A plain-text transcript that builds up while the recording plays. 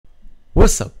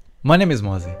What's up? My name is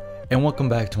Moziy and welcome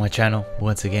back to my channel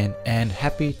once again, and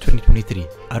happy 2023.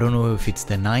 I don't know if it's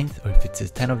the 9th or if it's the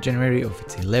 10th of January or if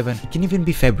it's 11th. It can even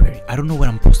be February. I don't know when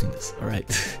I'm posting this, alright?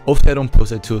 Hopefully I don't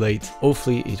post it too late.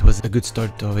 Hopefully it was a good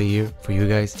start of a year for you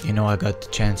guys. You know, I got the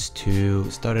chance to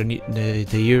start the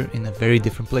year in a very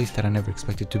different place that I never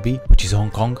expected to be, which is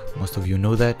Hong Kong. Most of you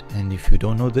know that, and if you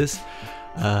don't know this,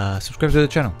 subscribe to the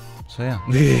channel. So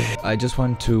yeah, I just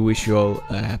want to wish you all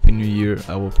a happy new year.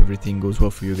 I hope everything goes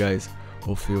well for you guys.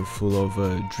 Hopefully you're full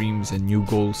of dreams and new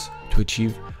goals to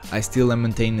achieve. I still am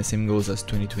maintaining the same goals as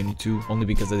 2022, only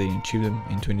because I didn't achieve them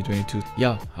in 2022.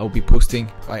 Yeah, I'll be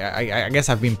posting. I guess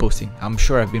I've been posting. I'm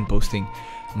sure I've been posting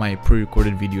my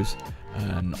pre-recorded videos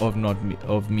of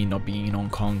me not being in Hong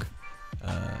Kong.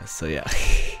 So yeah,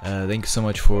 thank you so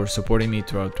much for supporting me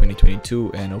throughout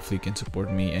 2022, and hopefully you can support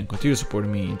me and continue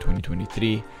supporting me in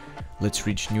 2023. Let's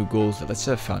reach new goals. Let's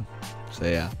have fun. So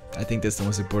yeah, I think that's the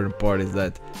most important part, is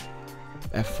that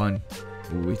have fun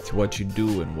with what you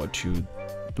do and what you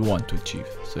want to achieve.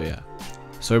 So yeah,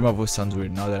 sorry my voice sounds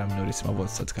weird. Now that I'm noticing my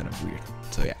voice sounds kind of weird.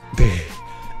 So yeah.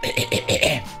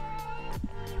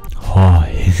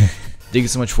 Thank you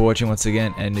so much for watching once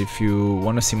again, and if you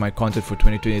want to see my content for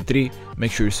 2023,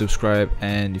 make sure you subscribe,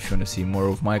 and if you want to see more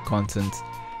of my content,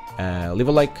 leave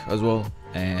a like as well,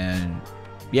 and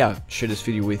yeah, share this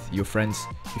video with your friends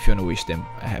if you want to wish them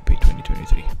a happy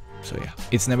 2023. So yeah,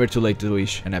 it's never too late to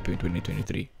wish an happy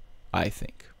 2023, I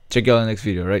think. Check you out in the next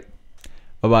video, right?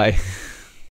 Bye bye.